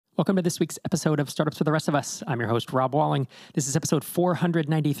Welcome to this week's episode of Startups for the Rest of Us. I'm your host, Rob Walling. This is episode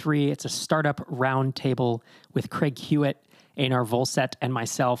 493. It's a startup roundtable with Craig Hewitt, Einar Volset, and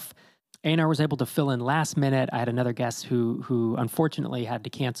myself. Einar was able to fill in last minute. I had another guest who unfortunately had to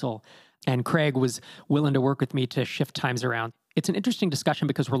cancel, and Craig was willing to work with me to shift times around. It's an interesting discussion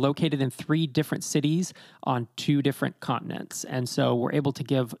because we're located in 3 different cities on 2 different continents. And so we're able to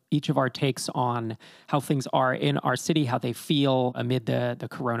give each of our takes on how things are in our city, how they feel amid the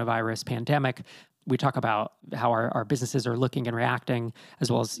coronavirus pandemic. We talk about how our businesses are looking and reacting,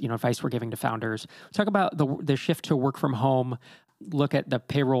 as well as advice we're giving to founders. We talk about the shift to work from home, look at the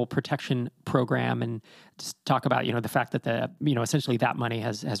payroll protection program, and just talk about the fact that essentially that money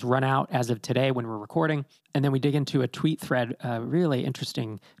has run out as of today when we're recording. And then we dig into a tweet thread, a really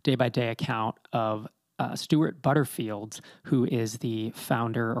interesting day-by-day account of Stuart Butterfield, who is the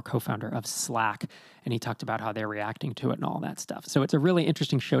founder or co-founder of Slack, and he talked about how they're reacting to it and all that stuff. So it's a really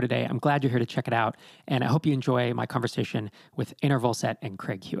interesting show today. I'm glad you're here to check it out, and I hope you enjoy my conversation with Einar Volset and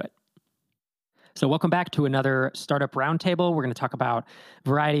Craig Hewitt. So welcome back to another Startup Roundtable. We're going to talk about a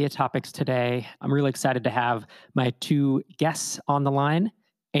variety of topics today. I'm really excited to have my 2 guests on the line.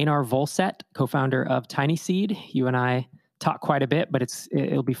 Einar Volset, co-founder of TinySeed. You and I talk quite a bit, but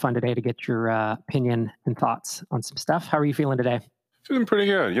it'll be fun today to get your opinion and thoughts on some stuff. How are you feeling today? Feeling pretty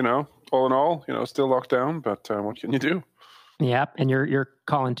good, all in all, still locked down, but what can you do? Yep, and you're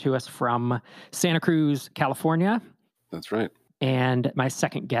calling to us from Santa Cruz, California. That's right. And my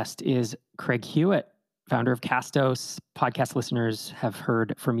second guest is Craig Hewitt, founder of Castos. Podcast listeners have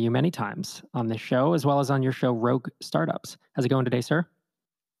heard from you many times on this show, as well as on your show, Rogue Startups. How's it going today, sir?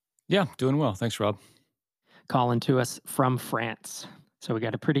 Yeah, doing well. Thanks, Rob. Calling to us from France. So we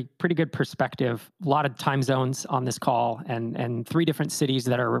got a pretty good perspective. A lot of time zones on this call, and 3 different cities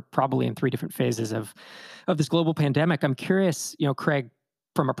that are probably in 3 different phases of this global pandemic. I'm curious, Craig,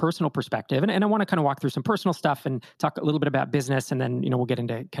 from a personal perspective, and I want to kind of walk through some personal stuff and talk a little bit about business, and then we'll get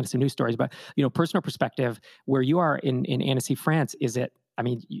into kind of some news stories. But personal perspective, where you are in Annecy, France,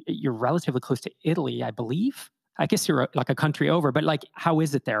 you're relatively close to Italy, I believe. I guess you're like a country over, but how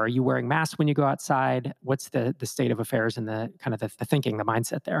is it there? Are you wearing masks when you go outside? What's the state of affairs and the kind of the thinking, the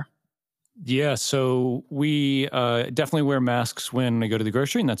mindset there? Yeah, so we definitely wear masks when I go to the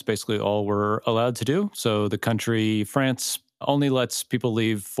grocery, and that's basically all we're allowed to do. So the country, France, only lets people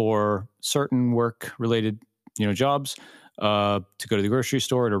leave for certain work-related, jobs, to go to the grocery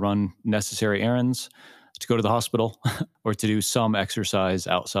store, to run necessary errands, to go to the hospital, or to do some exercise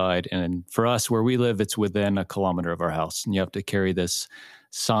outside. And for us, where we live, it's within a kilometer of our house. And you have to carry this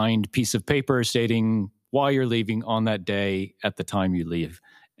signed piece of paper stating why you're leaving on that day at the time you leave.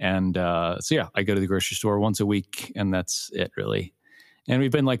 And I go to the grocery store once a week, and that's it, really. And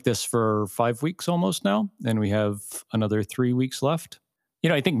we've been like this for 5 weeks almost now, and we have another 3 weeks left.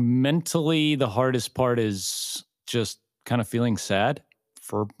 I think mentally the hardest part is just kind of feeling sad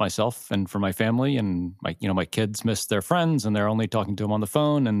for myself and for my family, and my kids miss their friends, and they're only talking to them on the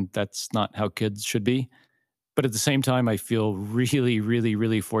phone, and that's not how kids should be. But at the same time, I feel really, really,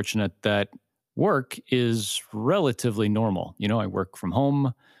 really fortunate that work is relatively normal. I work from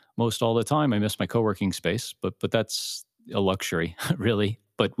home most all the time. I miss my co-working space, but that's a luxury, really.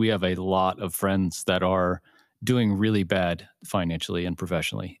 But we have a lot of friends that are doing really bad financially and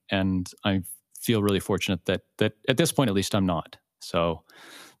professionally. And I feel really fortunate that at this point, at least, I'm not. So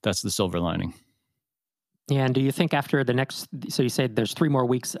that's the silver lining. Yeah, and do you think after so you said there's 3 more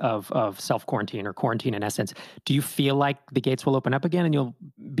weeks of self-quarantine or quarantine in essence, do you feel like the gates will open up again and you'll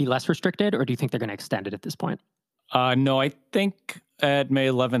be less restricted, or do you think they're going to extend it at this point? No, I think at May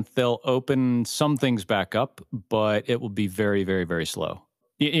 11th, they'll open some things back up, but it will be very, very, very slow.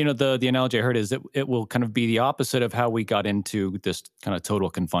 The analogy I heard is that it will kind of be the opposite of how we got into this kind of total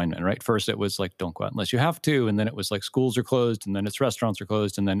confinement, right? First, it was like, don't go out unless you have to. And then it was like schools are closed, and then it's restaurants are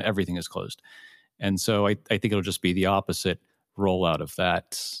closed, and then everything is closed. And so I think it'll just be the opposite rollout of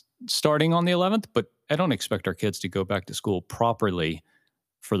that starting on the 11th. But I don't expect our kids to go back to school properly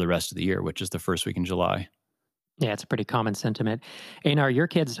for the rest of the year, which is the first week in July. Yeah, it's a pretty common sentiment. Einar, your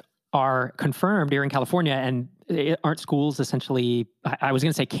kids are confirmed here in California, and aren't schools essentially, I was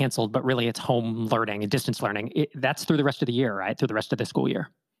going to say canceled, but really it's home learning and distance learning. That's through the rest of the year, right? Through the rest of the school year.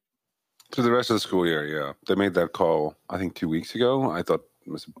 Through the rest of the school year, yeah. They made that call, I think, 2 weeks ago. I thought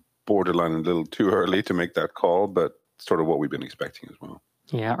it was borderline a little too early to make that call, but sort of what we've been expecting as well.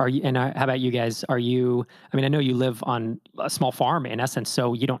 Yeah. Are you, and how about you guys? Are you, I mean, I know you live on a small farm in essence,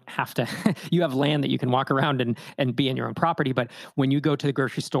 so you don't have to, you have land that you can walk around and be in your own property. But when you go to the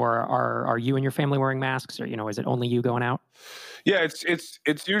grocery store, are you and your family wearing masks, or, is it only you going out? Yeah,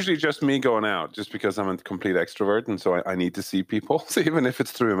 it's usually just me going out, just because I'm a complete extrovert, and so I need to see people, so even if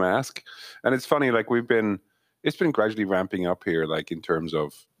it's through a mask. And it's funny, like it's been gradually ramping up here, like in terms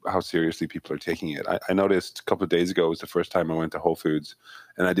of how seriously people are taking it. I noticed a couple of days ago was the first time I went to Whole Foods,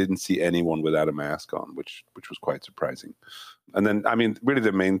 and I didn't see anyone without a mask on, which was quite surprising. And then, I mean, really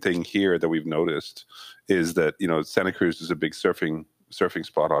the main thing here that we've noticed is that, Santa Cruz is a big surfing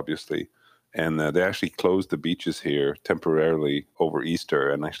spot, obviously. And they actually closed the beaches here temporarily over Easter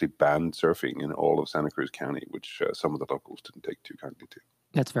and actually banned surfing in all of Santa Cruz County, which some of the locals didn't take too kindly to.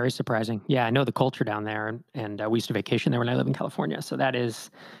 That's very surprising. Yeah, I know the culture down there, and we used to vacation there when I lived in California. So that is,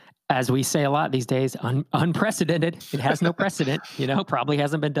 as we say a lot these days, unprecedented. It has no precedent, probably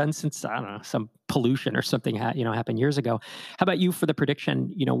hasn't been done since, I don't know, some pollution or something, happened years ago. How about you for the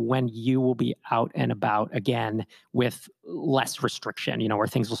prediction, when you will be out and about again with less restriction, where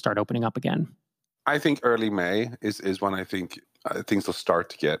things will start opening up again? I think early May is when I think things will start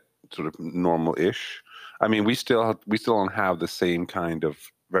to get sort of normal-ish. I mean, we still don't have the same kind of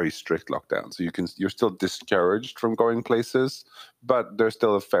very strict lockdown. So you're still discouraged from going places, but there's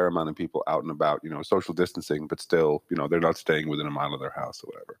still a fair amount of people out and about, social distancing, but still, they're not staying within a mile of their house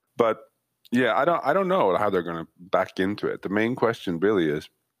or whatever. But yeah, I don't know how they're going to back into it. The main question really is,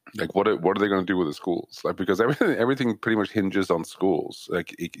 like, what are they going to do with the schools? Like, because everything pretty much hinges on schools,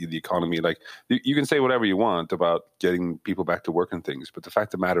 like the economy. Like, you can say whatever you want about getting people back to work and things, but the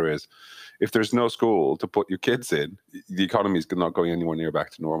fact of the matter is, if there's no school to put your kids in, the economy is not going anywhere near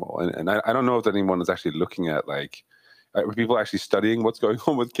back to normal. And I don't know if anyone is actually looking at, like, are people actually studying what's going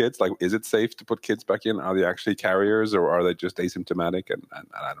on with kids? Like, is it safe to put kids back in? Are they actually carriers, or are they just asymptomatic? And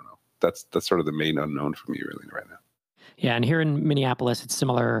I don't know. That's sort of the main unknown for me really right now. Yeah, and here in Minneapolis, it's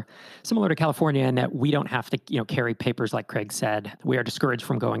similar to California in that we don't have to, carry papers like Craig said. We are discouraged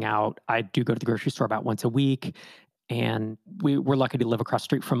from going out. I do go to the grocery store about once a week, and we're lucky to live across the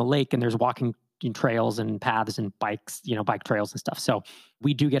street from a lake, and there's walking trails and paths and bikes, bike trails and stuff. So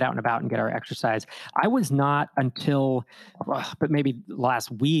we do get out and about and get our exercise. I was not until, but maybe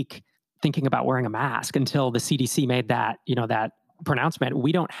last week, thinking about wearing a mask until the CDC made that, that pronouncement.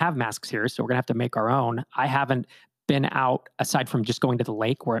 We don't have masks here, so we're going to have to make our own. I haven't been out aside from just going to the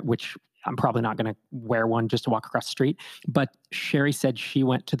lake, which I'm probably not going to wear one just to walk across the street. But Sherry said she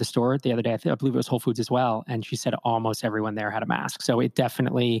went to the store the other day. I believe it was Whole Foods as well. And she said almost everyone there had a mask. So it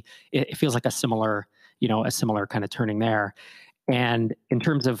definitely, it feels like a similar kind of turning there. And in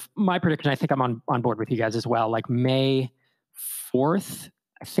terms of my prediction, I think I'm on board with you guys as well. Like May 4th,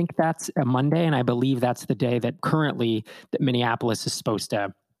 I think that's a Monday. And I believe that's the day that Minneapolis is supposed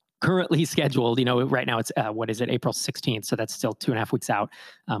to currently scheduled, right now it's, April 16th. So that's still 2.5 weeks out.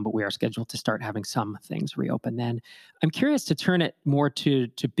 But we are scheduled to start having some things reopen then. I'm curious to turn it more to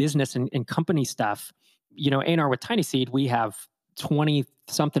business and company stuff. A&R with Tiny Seed, we have 20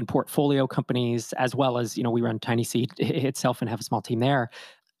 something portfolio companies, as well as, we run Tiny Seed itself and have a small team there.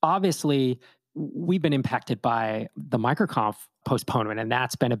 Obviously, we've been impacted by the MicroConf postponement, and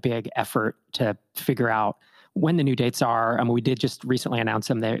that's been a big effort to figure out when the new dates are. I mean, we did just recently announce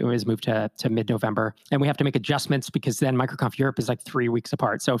them that it was moved to mid-November, and we have to make adjustments because then MicroConf Europe is like 3 weeks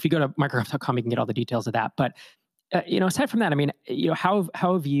apart. So if you go to microconf.com, you can get all the details of that. But aside from that, I mean, how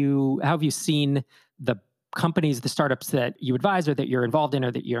have you seen the companies, the startups that you advise or that you're involved in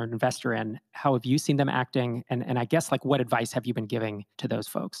or that you're an investor in? How have you seen them acting? And I guess, like, what advice have you been giving to those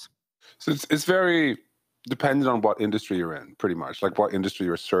folks? So it's very dependent on what industry you're in, pretty much, like what industry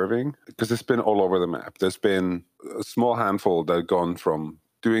you're serving, because it's been all over the map. There's been a small handful that have gone from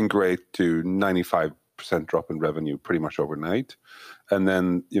doing great to 95% drop in revenue pretty much overnight. And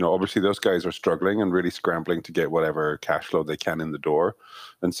then, obviously those guys are struggling and really scrambling to get whatever cash flow they can in the door.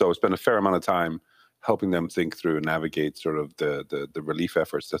 And so it's been a fair amount of time helping them think through and navigate sort of the relief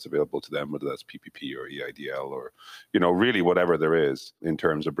efforts that's available to them, whether that's PPP or EIDL or, really whatever there is in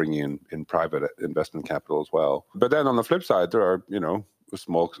terms of bringing in private investment capital as well. But then on the flip side, there are, a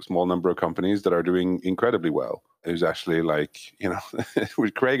small number of companies that are doing incredibly well. Who's actually, like,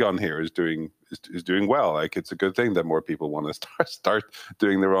 with Craig on here is doing well. Like, it's a good thing that more people want to start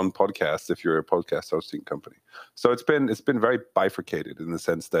doing their own podcasts if you're a podcast hosting company. So it's been very bifurcated in the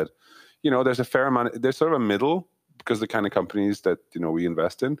sense that, there's a fair amount, there's sort of a middle, because the kind of companies that, we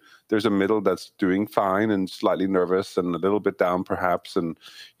invest in, there's a middle that's doing fine and slightly nervous and a little bit down perhaps, and,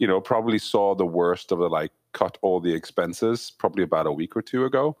 probably saw the worst of the, like, cut all the expenses probably about a week or two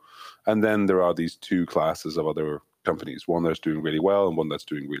ago. And then there are these two classes of other companies, one that's doing really well and one that's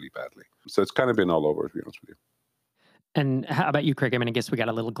doing really badly. So it's kind of been all over, to be honest with you. And how about you, Craig? I mean, I guess we got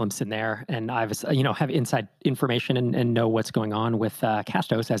a little glimpse in there, and I've have inside information and know what's going on with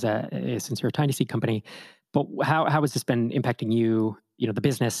Castos since you're a tiny seed company. But how has this been impacting you? The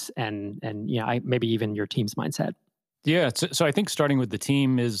business and maybe even your team's mindset. Yeah, so I think starting with the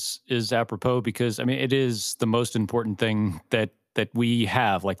team is apropos because I mean it is the most important thing that we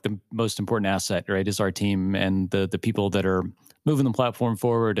have, like the most important asset, right? Is our team and the people that are moving the platform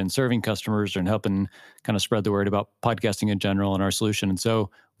forward and serving customers and helping kind of spread the word about podcasting in general and our solution. And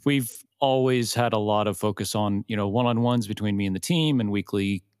so we've always had a lot of focus on, one-on-ones between me and the team and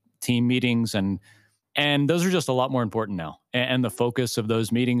weekly team meetings. And those are just a lot more important now. And the focus of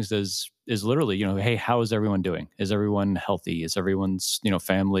those meetings is literally, hey, how is everyone doing? Is everyone healthy? Is everyone's,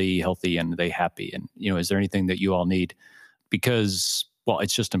 family healthy and are they happy? And, is there anything that you all need? Because, well,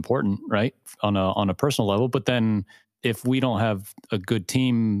 it's just important, right? On a personal level. But then if we don't have a good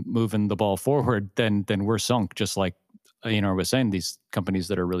team moving the ball forward, then we're sunk, just like, I was saying, these companies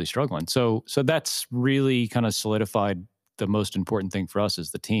that are really struggling. So that's really kind of solidified the most important thing for us is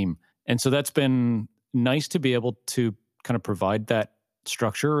the team. And so that's been nice to be able to kind of provide that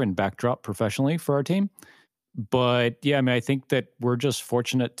structure and backdrop professionally for our team. But yeah, I mean, I think that we're just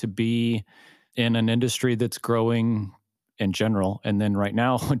fortunate to be in an industry that's growing in general. And then right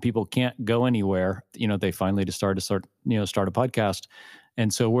now, when people can't go anywhere, they finally start a podcast.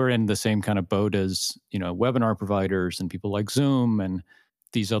 And so we're in the same kind of boat as, webinar providers and people like Zoom and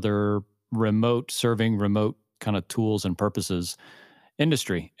these other remote kind of tools and purposes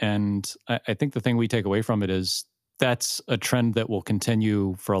industry. And I think the thing we take away from it is that's a trend that will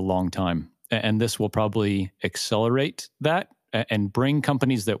continue for a long time. And this will probably accelerate that and bring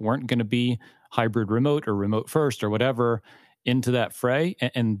companies that weren't going to be hybrid remote or remote first or whatever into that fray.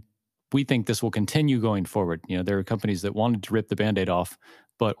 And we think this will continue going forward. There are companies that wanted to rip the Band-Aid off,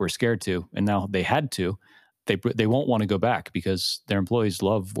 but were scared to, and now they had to. They won't want to go back because their employees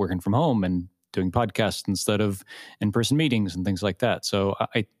love working from home and doing podcasts instead of in-person meetings and things like that. So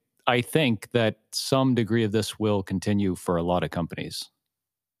I think that some degree of this will continue for a lot of companies.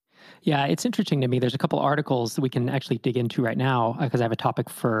 Yeah, it's interesting to me. There's a couple articles that we can actually dig into right now because I have a topic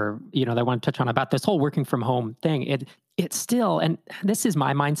for, that I want to touch on about this whole working from home thing. It's still, and this is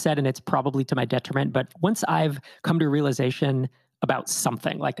my mindset and it's probably to my detriment, but once I've come to a realization about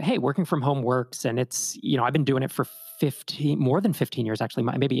something like, hey, working from home works and it's, I've been doing it for more than 15 years, actually,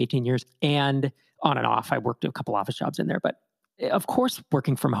 maybe 18 years, and on and off. I worked a couple office jobs in there, but of course,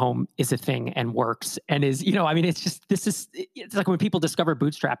 working from home is a thing and works and is, it's like when people discover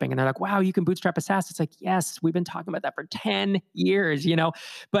bootstrapping and they're like, wow, you can bootstrap a SaaS. It's like, yes, we've been talking about that for 10 years,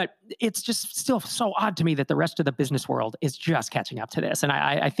 but it's just still so odd to me that the rest of the business world is just catching up to this. And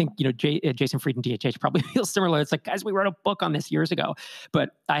I think, Jason Fried and DHH probably feel similar. It's like, guys, we wrote a book on this years ago, but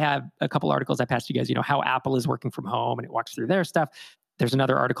I have a couple articles I passed you guys, how Apple is working from home and it walks through their stuff. There's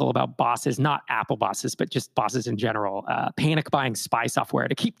another article about bosses, not Apple bosses, but just bosses in general, panic buying spy software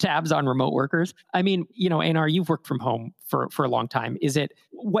to keep tabs on remote workers. I mean, Einar, you've worked from home for a long time.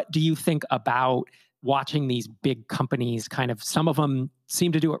 What do you think about watching these big companies kind of, some of them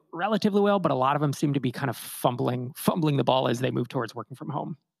seem to do it relatively well, but a lot of them seem to be kind of fumbling the ball as they move towards working from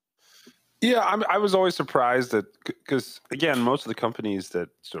home? Yeah, I was always surprised that, because again, most of the companies that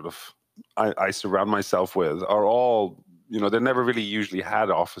sort of I surround myself with are all, they never really usually had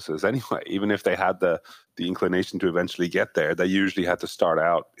offices anyway. Even if they had the inclination to eventually get there, they usually had to start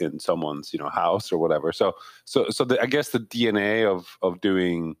out in someone's, house or whatever. So I guess the DNA of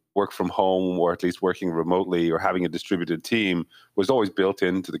doing work from home, or at least working remotely or having a distributed team, was always built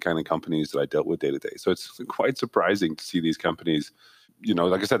into the kind of companies that I dealt with day to day. So it's quite surprising to see these companies,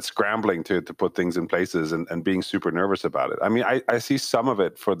 like I said, scrambling to put things in places and being super nervous about it. I mean, I see some of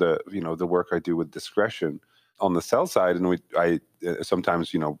it for the, the work I do with discretion on the sell side, and I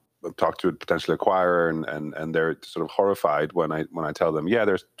sometimes talk to a potential acquirer, and they're sort of horrified when I tell them, yeah,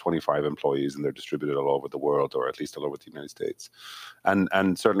 there's 25 employees and they're distributed all over the world, or at least all over the United States, and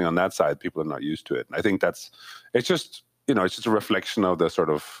certainly on that side, people are not used to it. And I think it's just a reflection of the sort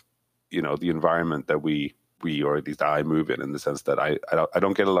of the environment that we or at least I move in the sense that I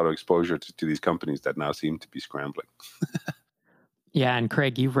don't get a lot of exposure to these companies that now seem to be scrambling. Yeah, and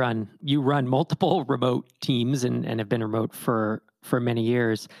Craig, you run multiple remote teams and have been remote for many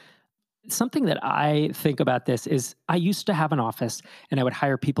years. Something that I think about this is I used to have an office and I would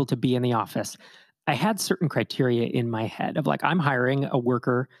hire people to be in the office. I had certain criteria in my head of like, I'm hiring a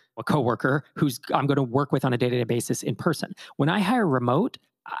coworker I'm going to work with on a day-to-day basis in person. When I hire remote,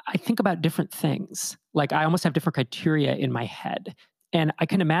 I think about different things. Like I almost have different criteria in my head. And I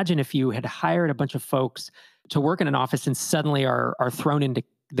can imagine if you had hired a bunch of folks to work in an office and suddenly are thrown into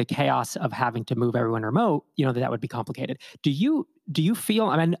the chaos of having to move everyone remote, that would be complicated. Do you feel,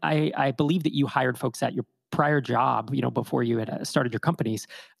 I believe that you hired folks at your prior job, before you had started your companies,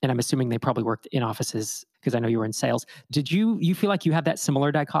 and I'm assuming they probably worked in offices because I know you were in sales. Did you feel like you had that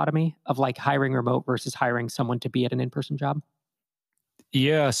similar dichotomy of like hiring remote versus hiring someone to be at an in-person job?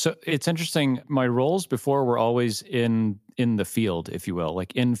 Yeah, so it's interesting. My roles before were always in the field, if you will,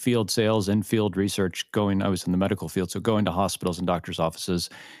 like in field sales, in field research. I was in the medical field, so going to hospitals and doctors' offices,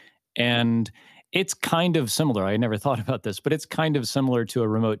 and it's kind of similar. I never thought about this, but it's kind of similar to a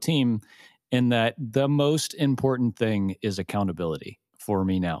remote team in that the most important thing is accountability for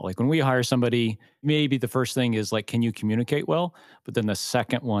me now. Like when we hire somebody, maybe the first thing is like, can you communicate well? But then the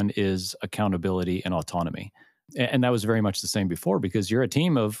second one is accountability and autonomy. And that was very much the same before because you're a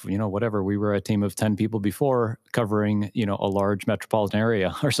team of, whatever. We were a team of 10 people before covering, a large metropolitan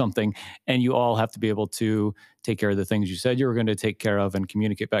area or something. And you all have to be able to take care of the things you said you were going to take care of and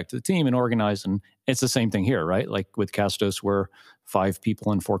communicate back to the team and organize. And it's the same thing here, right? Like with Castos, we're 5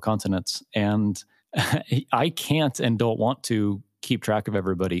 people in 4 continents. And I can't and don't want to keep track of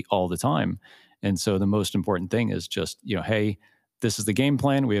everybody all the time. And so the most important thing is just, hey, this is the game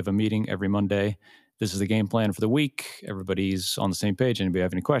plan. We have a meeting every Monday. This is the game plan for the week. Everybody's on the same page. Anybody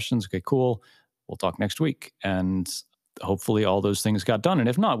have any questions? Okay, cool. We'll talk next week. And hopefully all those things got done. And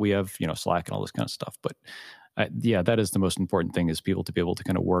if not, we have, Slack and all this kind of stuff. But that is the most important thing is people to be able to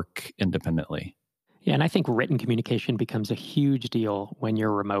kind of work independently. Yeah, and I think written communication becomes a huge deal when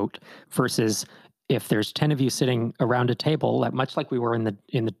you're remote versus if there's 10 of you sitting around a table, much like we were in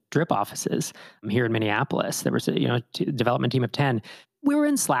the drip offices here in Minneapolis. There was a development team of 10. We were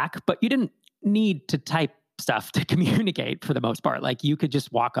in Slack, but you didn't need to type stuff to communicate for the most part. Like you could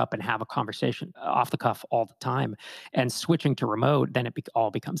just walk up and have a conversation off the cuff all the time. And switching to remote, then it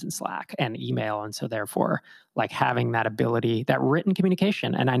all becomes in Slack and email. And so therefore, like having that ability, that written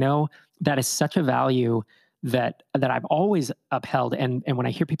communication. And I know that is such a value that I've always upheld. And when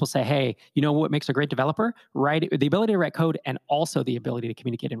I hear people say, hey, what makes a great developer? The ability to write code and also the ability to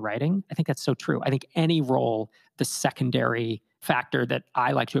communicate in writing. I think that's so true. I think any role, the secondary factor that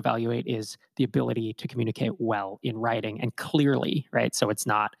I like to evaluate is the ability to communicate well in writing and clearly, right? So it's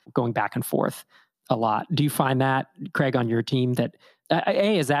not going back and forth a lot. Do you find that, Craig, on your team that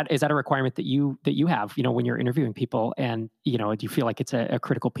is that a requirement that you have, when you're interviewing people, and do you feel like it's a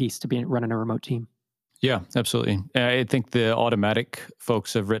critical piece to be running a remote team? Yeah, absolutely. I think the Automatic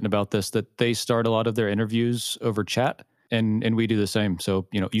folks have written about this, that they start a lot of their interviews over chat, and we do the same. So,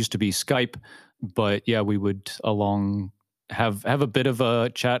 it used to be Skype, but yeah, we would have a bit of a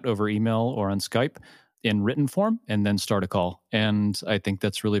chat over email or on Skype in written form and then start a call. And I think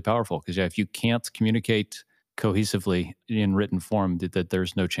that's really powerful because if you can't communicate cohesively in written form, that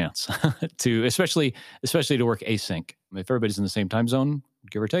there's no chance to, especially to work async. If everybody's in the same time zone,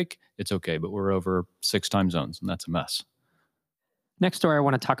 give or take, it's okay. But we're over 6 time zones, and that's a mess. Next story I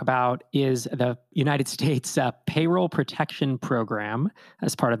want to talk about is the United States Payroll Protection Program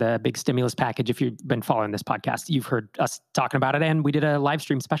as part of the big stimulus package. If you've been following this podcast, you've heard us talking about it. And we did a live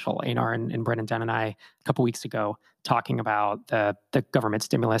stream special, Einar and Brendan Dunn and I, a couple weeks ago, talking about the government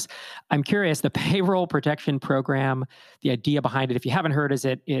stimulus. I'm curious, the Payroll Protection Program, the idea behind it, if you haven't heard, is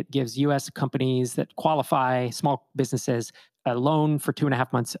it gives U.S. companies that qualify, small businesses, a loan for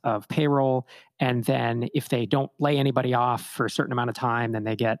 2.5 months of payroll. And then if they don't lay anybody off for a certain amount of time, then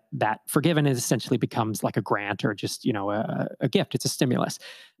they get that forgiven. It essentially becomes like a grant or just, a gift. It's a stimulus.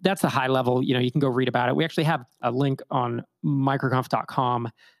 That's the high level. You can go read about it. We actually have a link on microconf.com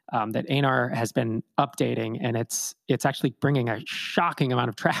that Einar has been updating, and it's actually bringing a shocking amount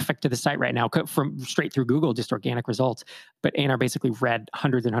of traffic to the site right now from straight through Google, just organic results. But Einar basically read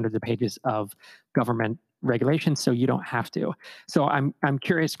hundreds and hundreds of pages of government regulations, so you don't have to. So I'm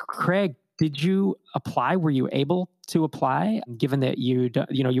curious, Craig, did you apply? Were you able to apply, given that you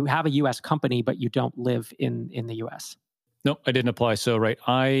have a U.S. company but you don't live in the U.S.? No, I didn't apply. So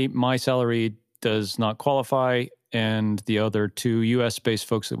my salary does not qualify. And the other 2 U.S.-based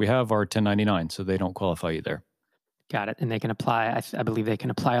folks that we have are 1099, so they don't qualify either. Got it. And they can apply. I believe they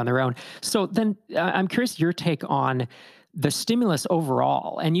can apply on their own. So then I'm curious your take on the stimulus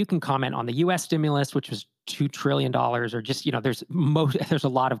overall. And you can comment on the U.S. stimulus, which was $2 trillion, or just, there's a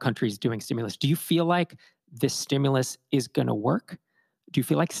lot of countries doing stimulus. Do you feel like this stimulus is going to work? Do you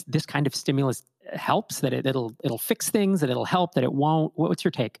feel like this kind of stimulus helps, that it'll fix things, that it'll help, that it won't? What's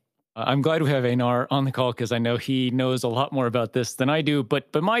your take? I'm glad we have Einar on the call because I know he knows a lot more about this than I do.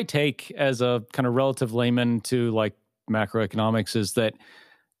 But my take as a kind of relative layman to like macroeconomics is that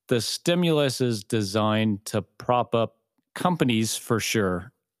the stimulus is designed to prop up companies for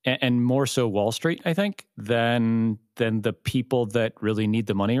sure, and more so Wall Street, I think, than the people that really need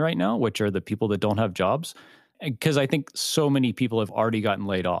the money right now, which are the people that don't have jobs. Because I think so many people have already gotten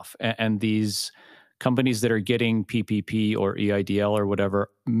laid off, and these companies that are getting PPP or EIDL or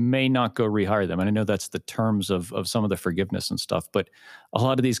whatever may not go rehire them. And I know that's the terms of some of the forgiveness and stuff, but a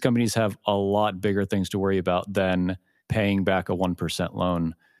lot of these companies have a lot bigger things to worry about than paying back a 1%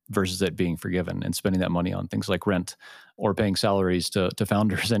 loan versus it being forgiven and spending that money on things like rent or paying salaries to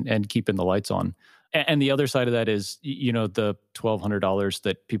founders and keeping the lights on. And the other side of that is, the $1,200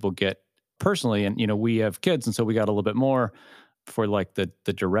 that people get personally. And, we have kids, and so we got a little bit more for like the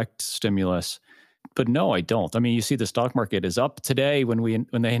direct stimulus. But no, I don't. I mean, you see the stock market is up today when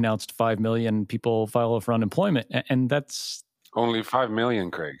they announced 5 million people file for unemployment. And that's only 5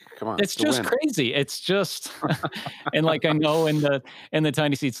 million, Craig. Come on. It's just crazy. It's just, and like I know in the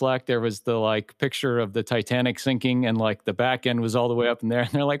Tiny Seed Slack, there was the like picture of the Titanic sinking and like the back end was all the way up in there.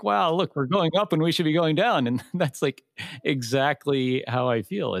 And they're like, wow, look, we're going up and we should be going down. And that's like exactly how I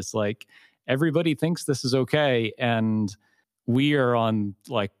feel. It's like everybody thinks this is okay. And we are on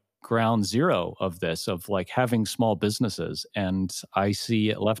like ground zero of this, of like having small businesses. And I see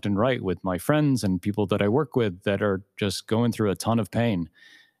it left and right with my friends and people that I work with that are just going through a ton of pain.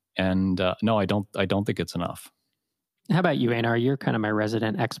 And no, I don't think it's enough. How about you, Einar? You're kind of my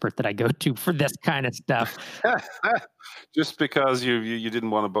resident expert that I go to for this kind of stuff. Just because you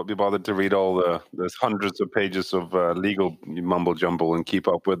didn't want to be bothered to read all there's hundreds of pages of legal mumble jumble and keep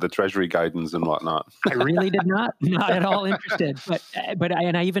up with the Treasury guidance and whatnot. I really did not at all interested. But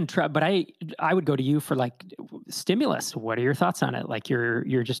I would go to you for like stimulus. What are your thoughts on it? Like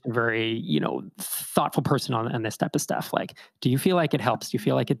you're just a very thoughtful person on this type of stuff. Like, do you feel like it helps? Do you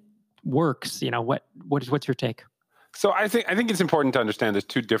feel like it works? What's your take? So I think it's important to understand there's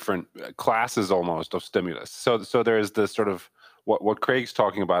two different classes almost of stimulus. So there's the sort of what Craig's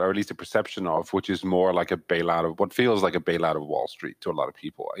talking about, or at least a perception of, which is more like a bailout of what feels like a bailout of Wall Street to a lot of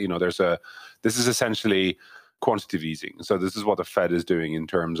people. This is essentially quantitative easing. So this is what the Fed is doing in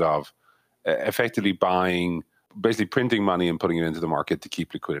terms of effectively basically printing money and putting it into the market to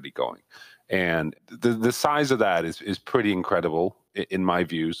keep liquidity going. And the size of that is pretty incredible in my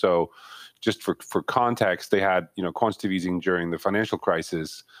view. So just for context, they had, quantitative easing during the financial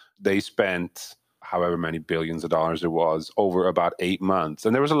crisis. They spent however many billions of dollars it was over about 8 months.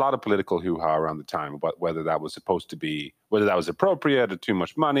 And there was a lot of political hoo-ha around the time about whether that was whether that was appropriate or too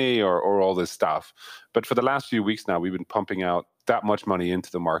much money or all this stuff. But for the last few weeks now, we've been pumping out that much money into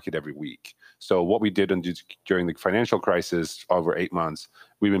the market every week. So what we did during the financial crisis over 8 months,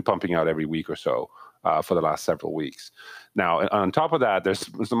 we've been pumping out every week or so. For the last several weeks. Now, on top of that, there's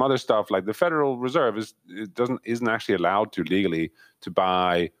some other stuff like the Federal Reserve isn't actually allowed to legally to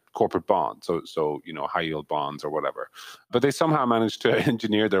buy corporate bonds, so high yield bonds or whatever. But they somehow managed to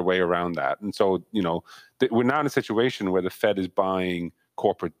engineer their way around that, and so we're now in a situation where the Fed is buying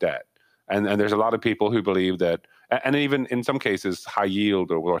corporate debt, and there's a lot of people who believe that, and even in some cases, high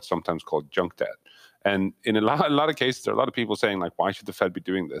yield or what's sometimes called junk debt. And in a lot of cases, there are a lot of people saying, like, why should the Fed be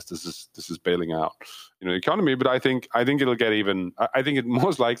doing this? This is bailing out, the economy. But I think it'll get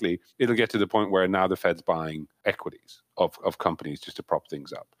most likely it'll get to the point where now the Fed's buying equities of companies just to prop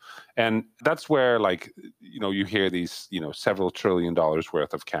things up. And that's where, like, you hear these, several $1 trillion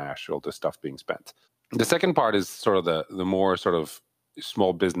worth of cash, all this stuff being spent. The second part is sort of the more sort of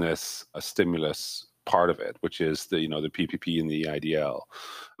small business stimulus part of it, which is the PPP and the EIDL.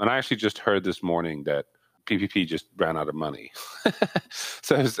 And I actually just heard this morning that PPP just ran out of money.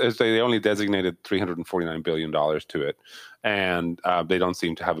 So they only designated $349 billion to it. And they don't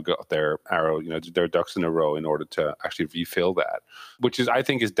seem to have got their their ducks in a row in order to actually refill that, which I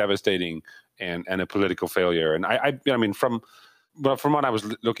think is devastating and a political failure. And I mean, from what I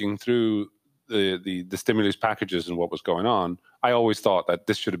was looking through the stimulus packages and what was going on, I always thought that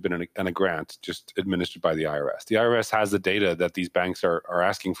this should have been a grant just administered by the IRS. The IRS has the data that these banks are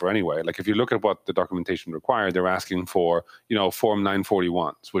asking for anyway. Like if you look at what the documentation required, they're asking for, Form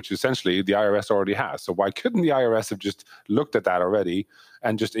 941s, which essentially the IRS already has. So why couldn't the IRS have just looked at that already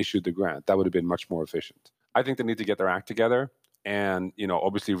and just issued the grant? That would have been much more efficient. I think they need to get their act together and,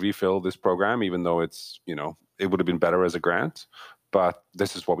 obviously refill this program, even though it's, it would have been better as a grant. But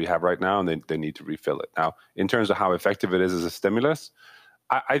this is what we have right now, and they need to refill it. Now, in terms of how effective it is as a stimulus,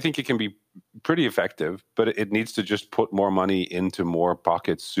 I think it can be pretty effective, but it needs to just put more money into more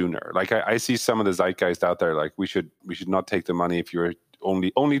pockets sooner. Like I see some of the zeitgeist out there, like we should not take the money if you're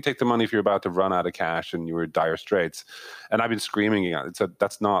only take the money if you're about to run out of cash and you're in dire straits. And I've been screaming at it. So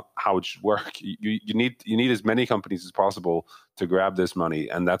that's not how it should work. You need as many companies as possible to grab this money,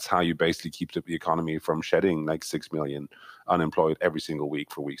 and that's how you basically keep the economy from shedding like 6 million unemployed every single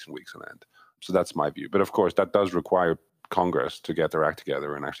week for weeks and weeks on end. So that's my view. But of course, that does require Congress to get their act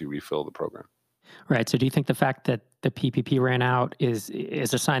together and actually refill the program. Right. So do you think the fact that the PPP ran out is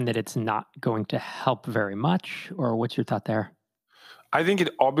a sign that it's not going to help very much? Or what's your thought there? I think it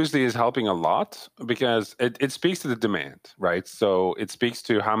obviously is helping a lot because it speaks to the demand, right? So it speaks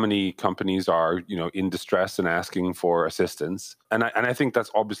to how many companies are, in distress and asking for assistance. And I think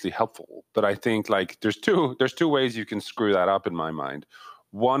that's obviously helpful. But I think like there's two ways you can screw that up in my mind.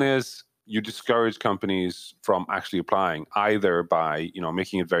 One is you discourage companies from actually applying, either by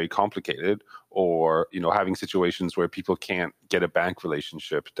making it very complicated, or having situations where people can't get a bank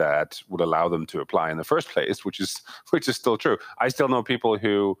relationship that would allow them to apply in the first place, which is still true. I still know people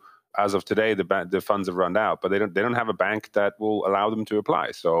who, as of today, the funds have run out, but they don't have a bank that will allow them to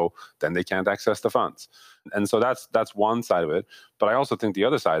apply. So then they can't access the funds, and so that's one side of it. But I also think the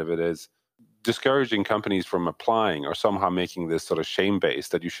other side of it is discouraging companies from applying or somehow making this sort of shame base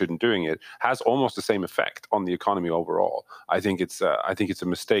that you shouldn't doing it has almost the same effect on the economy overall. I think it's a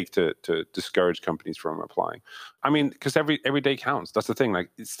mistake to discourage companies from applying. I mean, because every day counts. That's the thing. Like,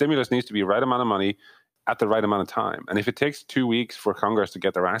 stimulus needs to be the right amount of money at the right amount of time. And if it takes 2 weeks for Congress to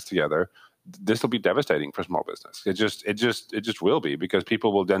get their acts together, this will be devastating for small business. It just will be, because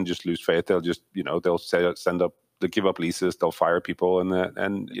people will then just lose faith. They'll just they'll give up leases, they'll fire people,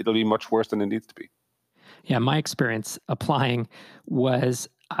 and it'll be much worse than it needs to be. Yeah, my experience applying was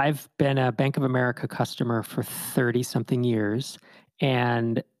I've been a Bank of America customer for 30-something years,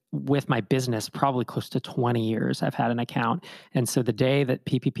 and with my business, probably close to 20 years, I've had an account. And so the day that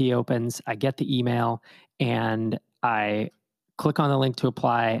PPP opens, I get the email and I click on the link to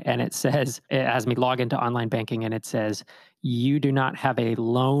apply, and it has me log into online banking, and it says, you do not have a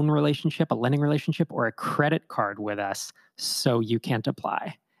loan relationship, a lending relationship, or a credit card with us, so you can't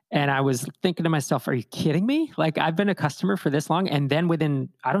apply. And I was thinking to myself, are you kidding me? Like, I've been a customer for this long. And then within,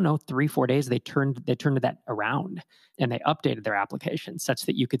 3-4 days, they turned that around and they updated their application such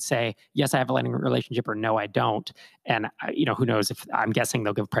that you could say, yes, I have a lending relationship, or no, I don't. And who knows, if I'm guessing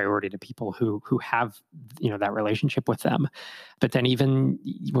they'll give priority to people who have, that relationship with them. But then even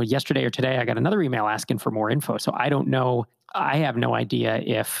yesterday or today, I got another email asking for more info. So I don't know. I have no idea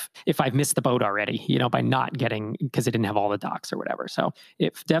if I've missed the boat already, by not getting, because it didn't have all the docs or whatever. So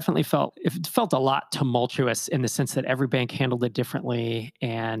it definitely felt a lot tumultuous in the sense that every bank handled it differently,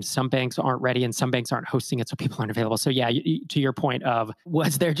 and some banks aren't ready and some banks aren't hosting it, so people aren't available. So yeah, to your point of,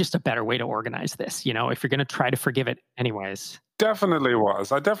 was there just a better way to organize this? If you're going to try to forgive it anyways. Definitely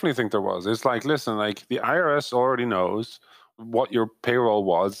was. I definitely think there was. It's like, listen, like the IRS already knows what your payroll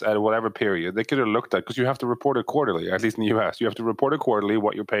was at whatever period. They could have looked at, because you have to report it quarterly, at least in the US. You have to report it quarterly,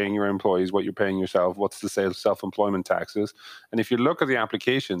 what you're paying your employees, what you're paying yourself, what's the self-employment taxes. And if you look at the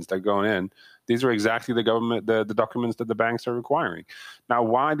applications that are going in, these are exactly the documents that the banks are requiring. Now,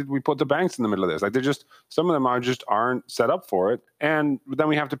 why did we put the banks in the middle of this? Like, some of them aren't set up for it. And then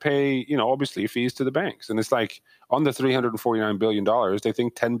we have to pay, obviously fees to the banks. And it's like, on the $349 billion, they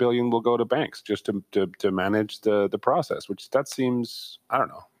think $10 billion will go to banks just to manage the process, which that seems, I don't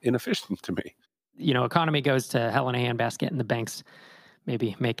know, inefficient to me. Economy goes to hell in a handbasket, and the banks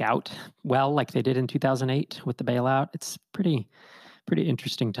maybe make out well, like they did in 2008 with the bailout. It's pretty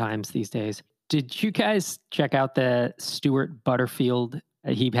interesting times these days. Did you guys check out the Stuart Butterfield?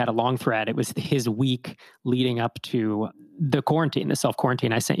 He had a long thread. It was his week leading up to the quarantine, the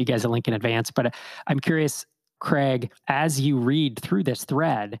self-quarantine. I sent you guys a link in advance, but I'm curious, Craig, as you read through this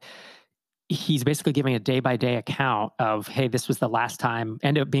thread, he's basically giving a day-by-day account of, hey, this was the last time,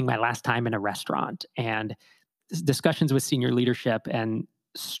 ended up being my last time in a restaurant, and discussions with senior leadership and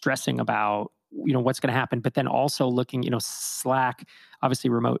stressing about, what's going to happen, but then also looking, Slack, obviously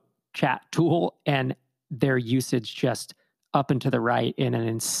remote chat tool, and their usage just up and to the right in an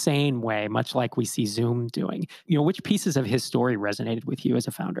insane way, much like we see Zoom doing. Which pieces of his story resonated with you as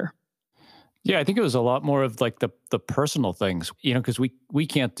a founder? Yeah, I think it was a lot more of like the personal things, because we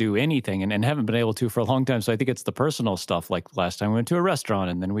can't do anything and haven't been able to for a long time. So I think it's the personal stuff. Like last time we went to a restaurant,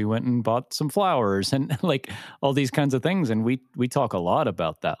 and then we went and bought some flowers and like all these kinds of things. And we talk a lot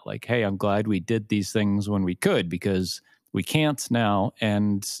about that. Like, hey, I'm glad we did these things when we could, because we can't now.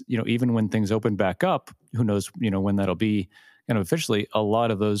 And, even when things open back up, who knows, when that'll be kind of officially, a lot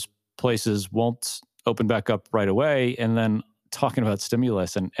of those places won't open back up right away. And then talking about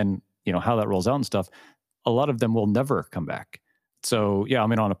stimulus and how that rolls out and stuff, a lot of them will never come back. So yeah, I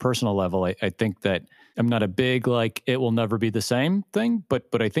mean, on a personal level, I think that I'm not a big, like, it will never be the same thing, but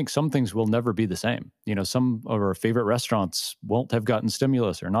I think some things will never be the same. Some of our favorite restaurants won't have gotten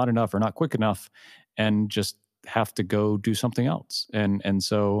stimulus or not enough or not quick enough and just have to go do something else. And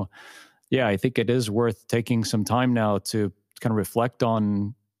so, yeah, I think it is worth taking some time now to kind of reflect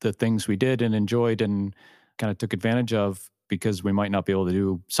on the things we did and enjoyed and kind of took advantage of, because we might not be able to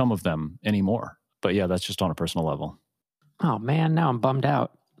do some of them anymore. But yeah, that's just on a personal level. Oh man, now I'm bummed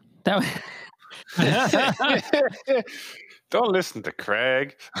out. That Don't listen to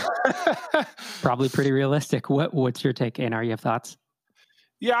Craig. probably pretty realistic. What's your take, Einar? You have thoughts?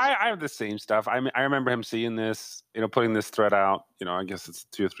 Yeah, I have the same stuff. I mean, I remember him seeing this, putting this thread out, I guess it's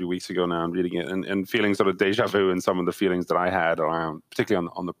 2 or 3 weeks ago now, and reading it and feeling sort of deja vu in some of the feelings that I had around, particularly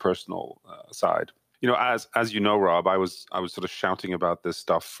on the personal side. As you know, Rob, I was sort of shouting about this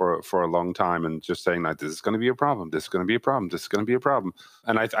stuff for a long time and just saying like, this is going to be a problem. This is going to be a problem. This is going to be a problem.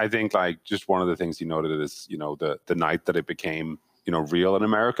 And I think like just one of the things he noted is, the night that it became, real in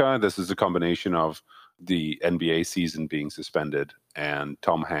America, this is a combination of the NBA season being suspended and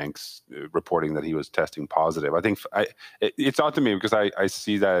Tom Hanks reporting that he was testing positive. I think it's odd to me because I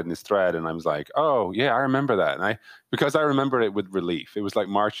see that in his thread and I was like, oh yeah, I remember that. And because I remember it with relief. It was like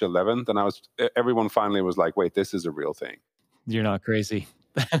March 11th and everyone finally was like, wait, this is a real thing. You're not crazy.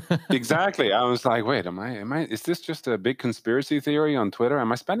 Exactly. I was like, wait, is this just a big conspiracy theory on Twitter? Am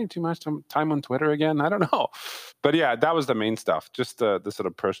I spending too much time on Twitter again? I don't know. But yeah, that was the main stuff. Just the sort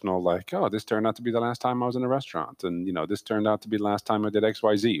of personal, like, oh, this turned out to be the last time I was in a restaurant. And, this turned out to be the last time I did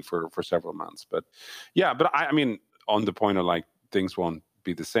XYZ for several months. But yeah, but I mean, on the point of like, things won't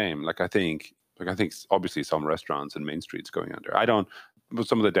be the same. I think obviously some restaurants and Main Street's going under. But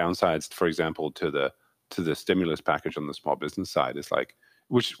some of the downsides, for example, to the stimulus package on the small business side is like,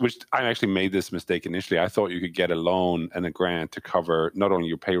 which I actually made this mistake initially. I thought you could get a loan and a grant to cover not only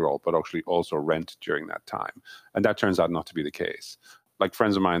your payroll, but actually also rent during that time. And that turns out not to be the case. Like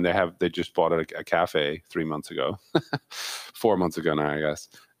friends of mine, they just bought a cafe 3 months ago, 4 months ago now, I guess.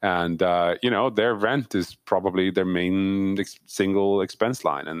 And, their rent is probably their main single expense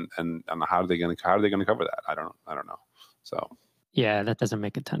line. And how are they going to cover that? I don't know. So. Yeah, that doesn't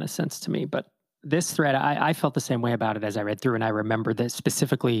make a ton of sense to me, but this thread, I felt the same way about it as I read through. And I remember that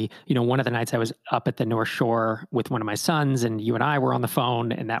specifically, one of the nights I was up at the North Shore with one of my sons and you and I were on the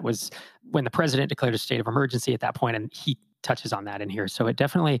phone. And that was when the president declared a state of emergency at that point. And he touches on that in here. So it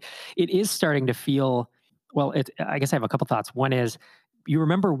is starting to feel, well, I guess I have a couple thoughts. One is you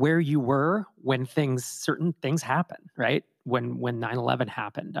remember where you were when certain things happen, right? When 9/11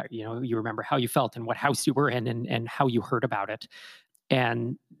 happened, you remember how you felt and what house you were in and how you heard about it.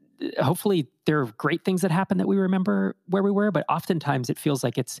 And hopefully there are great things that happen that we remember where we were, but oftentimes it feels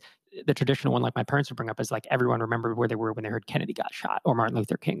like it's the traditional one, like my parents would bring up, is like everyone remembered where they were when they heard Kennedy got shot or Martin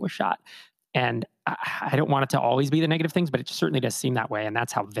Luther King was shot. And I don't want it to always be the negative things, but it certainly does seem that way. And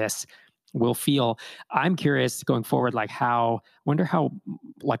that's how this will feel. I'm curious going forward, wonder how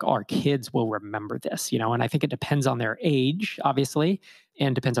like our kids will remember this, and I think it depends on their age, obviously,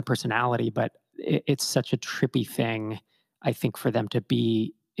 and depends on personality, but it's such a trippy thing, I think, for them to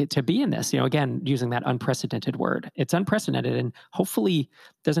be in this, again, using that unprecedented word. It's unprecedented and hopefully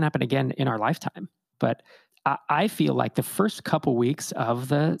doesn't happen again in our lifetime. But I feel like the first couple weeks of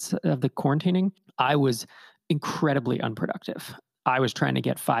the quarantining, I was incredibly unproductive. I was trying to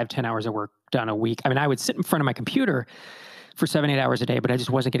get 5-10 hours of work done a week. I mean, I would sit in front of my computer for 7-8 hours a day, but I just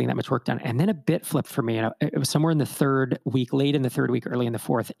wasn't getting that much work done. And then a bit flipped for me. And it was somewhere in the third week, late in the third week, early in the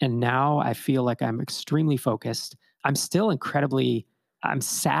fourth. And now I feel like I'm extremely focused. I'm still I'm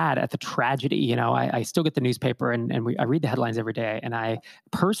sad at the tragedy. I still get the newspaper and I read the headlines every day. And I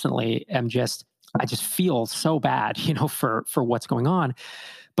personally I just feel so bad, for what's going on.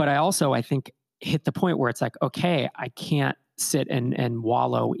 But I think hit the point where it's like, okay, I can't sit and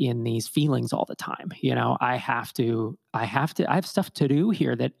wallow in these feelings all the time. I have stuff to do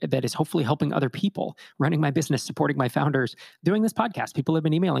here that is hopefully helping other people, running my business, supporting my founders, doing this podcast. People have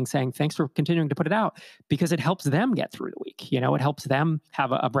been emailing saying, thanks for continuing to put it out because it helps them get through the week. It helps them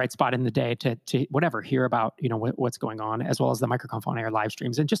have a bright spot in the day to whatever, hear about, what's going on, as well as the Microconf on Air live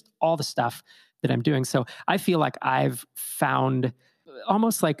streams and just all the stuff that I'm doing. So I feel like I've found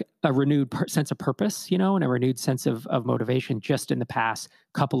almost like a renewed sense of purpose, and a renewed sense of motivation just in the past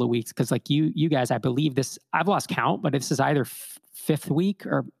couple of weeks. Cause like you guys, I believe this, I've lost count, but this is either fifth week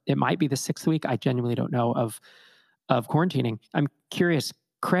or it might be the sixth week. I genuinely don't know of quarantining. I'm curious,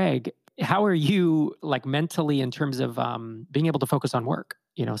 Craig, how are you like mentally in terms of being able to focus on work?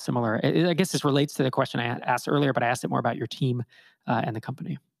 Similar, I guess this relates to the question I asked earlier, but I asked it more about your team and the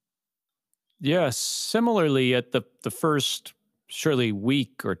company. Yeah, similarly at the first surely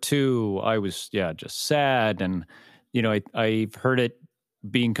week or two, I was, just sad. And, I've heard it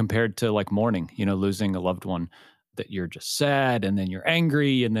being compared to like mourning, losing a loved one, that you're just sad and then you're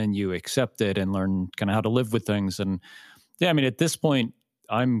angry and then you accept it and learn kind of how to live with things. And yeah, I mean, at this point,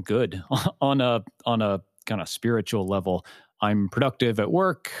 I'm good on a kind of spiritual level. I'm productive at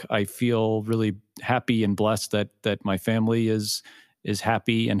work. I feel really happy and blessed that my family is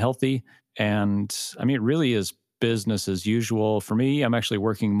happy and healthy. And I mean, it really is business as usual for me. I'm actually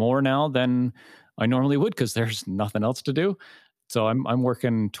working more now than I normally would because there's nothing else to do. So I'm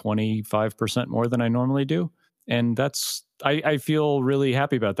working 25% more than I normally do. And I feel really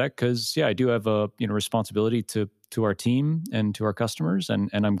happy about that because, I do have a responsibility to our team and to our customers. And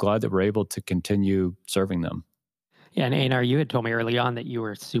I'm glad that we're able to continue serving them. Yeah, and Einar, you had told me early on that you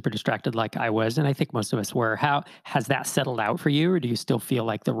were super distracted like I was, and I think most of us were. How has that settled out for you, or do you still feel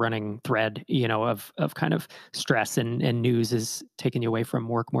like the running thread, of kind of stress and news is taking you away from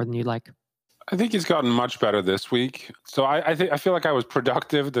work more than you'd like? I think it's gotten much better this week. So I feel like I was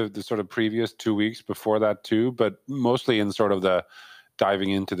productive the sort of previous 2 weeks before that too, but mostly in sort of the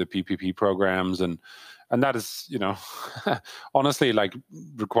diving into the PPP programs and that is, honestly, like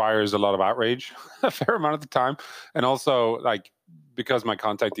requires a lot of outrage a fair amount of the time. And also like, because my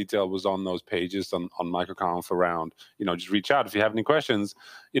contact detail was on those pages on MicroConf around, just reach out if you have any questions.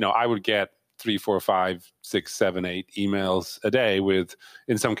 I would get 3, 4, 5, 6, 7, 8 emails a day with,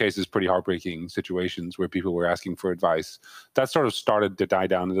 in some cases, pretty heartbreaking situations where people were asking for advice. That sort of started to die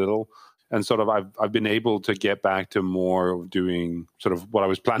down a little. And sort of I've been able to get back to more of doing sort of what I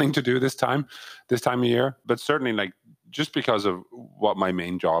was planning to do this time of year. But certainly like just because of what my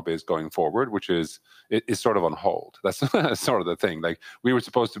main job is going forward, which is sort of on hold. That's sort of the thing. Like we were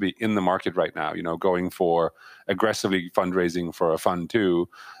supposed to be in the market right now, going for aggressively fundraising for a fund too.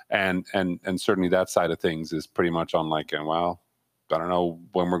 And certainly that side of things is pretty much on like, well, I don't know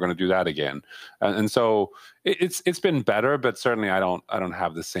when we're going to do that again. And so it's been better, but certainly I don't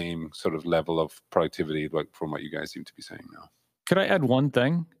have the same sort of level of productivity like from what you guys seem to be saying now. Could I add one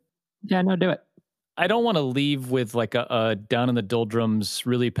thing? Yeah, no, do it. I don't want to leave with like a down in the doldrums,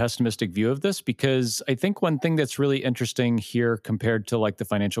 really pessimistic view of this, because I think one thing that's really interesting here compared to like the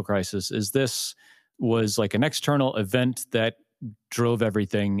financial crisis is this was like an external event that drove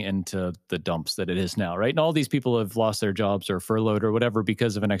everything into the dumps that it is now, right? And all these people have lost their jobs or furloughed or whatever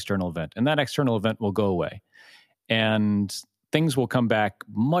because of an external event. And that external event will go away. And things will come back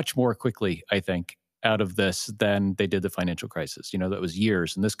much more quickly, I think, out of this than they did the financial crisis. That was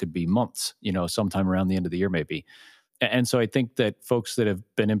years, and this could be months, sometime around the end of the year maybe. And so I think that folks that have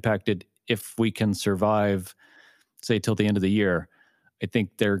been impacted, if we can survive, say, till the end of the year, I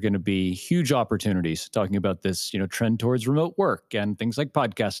think there are going to be huge opportunities talking about this, trend towards remote work and things like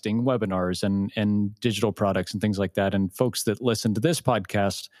podcasting, webinars, and digital products and things like that. And folks that listen to this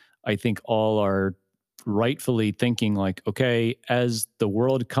podcast, I think all are rightfully thinking like, okay, as the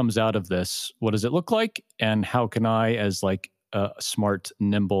world comes out of this, what does it look like? And how can I, as like a smart,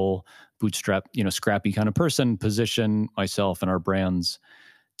 nimble, bootstrap, scrappy kind of person, position myself and our brands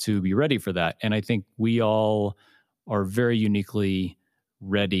to be ready for that? And I think we all are very uniquely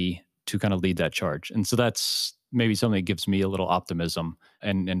ready to kind of lead that charge. And so that's maybe something that gives me a little optimism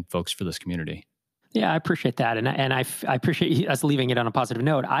and folks for this community. Yeah, I appreciate that. And I appreciate us leaving it on a positive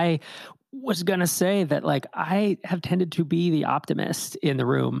note. I was going to say that like I have tended to be the optimist in the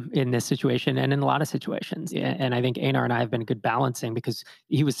room in this situation and in a lot of situations. And I think Einar and I have been good balancing because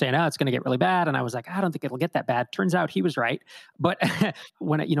he was saying, oh, it's going to get really bad. And I was like, I don't think it'll get that bad. Turns out he was right. But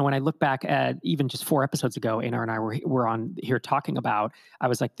when I look back at even just 4 episodes ago, Einar and I were on here talking about, I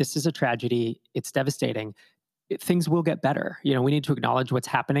was like, this is a tragedy. It's devastating. Things will get better. We need to acknowledge what's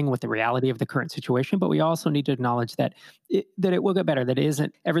happening with the reality of the current situation, but we also need to acknowledge that it will get better,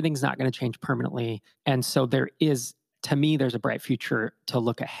 that everything's not going to change permanently. And so there's a bright future to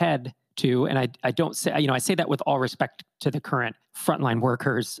look ahead to. And I don't say, I say that with all respect to the current frontline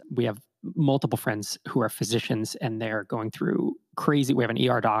workers. We have multiple friends who are physicians and they're going through crazy. We have an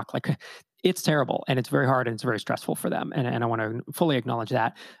ER doc, like it's terrible and it's very hard and it's very stressful for them. And I want to fully acknowledge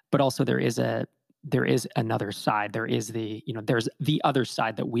that, but also there is another side. There's the other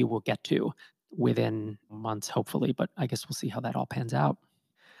side that we will get to within months, hopefully, but I guess we'll see how that all pans out.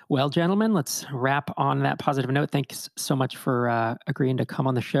 Well, gentlemen, let's wrap on that positive note. Thanks so much for agreeing to come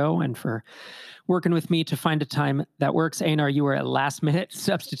on the show and for working with me to find a time that works. Einar, you were a last minute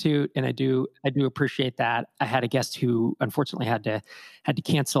substitute, and I do appreciate that. I had a guest who unfortunately had to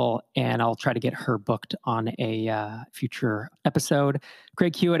cancel, and I'll try to get her booked on a future episode.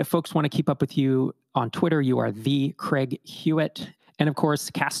 Craig Hewitt, if folks want to keep up with you on Twitter, you are the Craig Hewitt. And of course,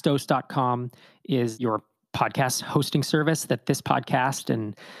 Castos.com is your podcast hosting service that this podcast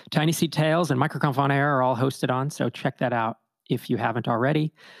and Tiny Seed Tales and Microconf on Air are all hosted on. So check that out if you haven't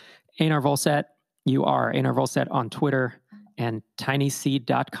already. Einar Volset, you are Einar Volset on Twitter and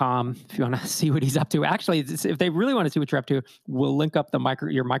tinyseed.com if you want to see what he's up to. Actually, if they really want to see what you're up to, we'll link up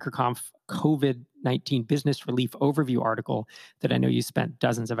your Microconf COVID-19 business relief overview article that I know you spent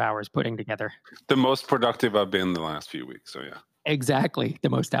dozens of hours putting together. The most productive I've been the last few weeks. So yeah. Exactly. The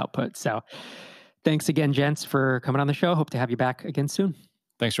most output. So thanks again, gents, for coming on the show. Hope to have you back again soon.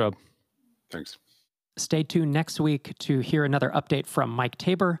 Thanks, Rob. Thanks. Stay tuned next week to hear another update from Mike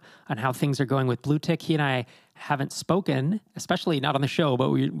Tabor on how things are going with BlueTick. He and I haven't spoken, especially not on the show, but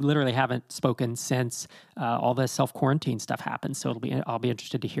we literally haven't spoken since all the self-quarantine stuff happened. So I'll be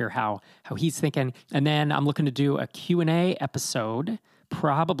interested to hear how he's thinking. And then I'm looking to do a Q&A episode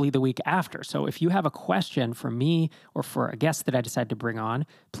probably the week after. So if you have a question for me or for a guest that I decide to bring on,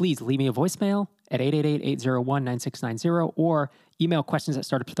 please leave me a voicemail at 888-801-9690 or email questions at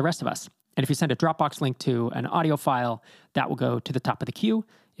Startup to the rest of us. And if you send a Dropbox link to an audio file, that will go to the top of the queue.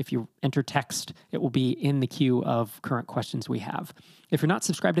 If you enter text, it will be in the queue of current questions we have. If you're not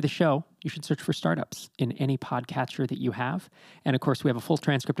subscribed to the show, you should search for Startups in any podcatcher that you have. And of course, we have a full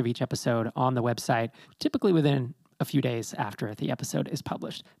transcript of each episode on the website, typically within a few days after the episode is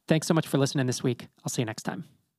published. Thanks so much for listening this week. I'll see you next time.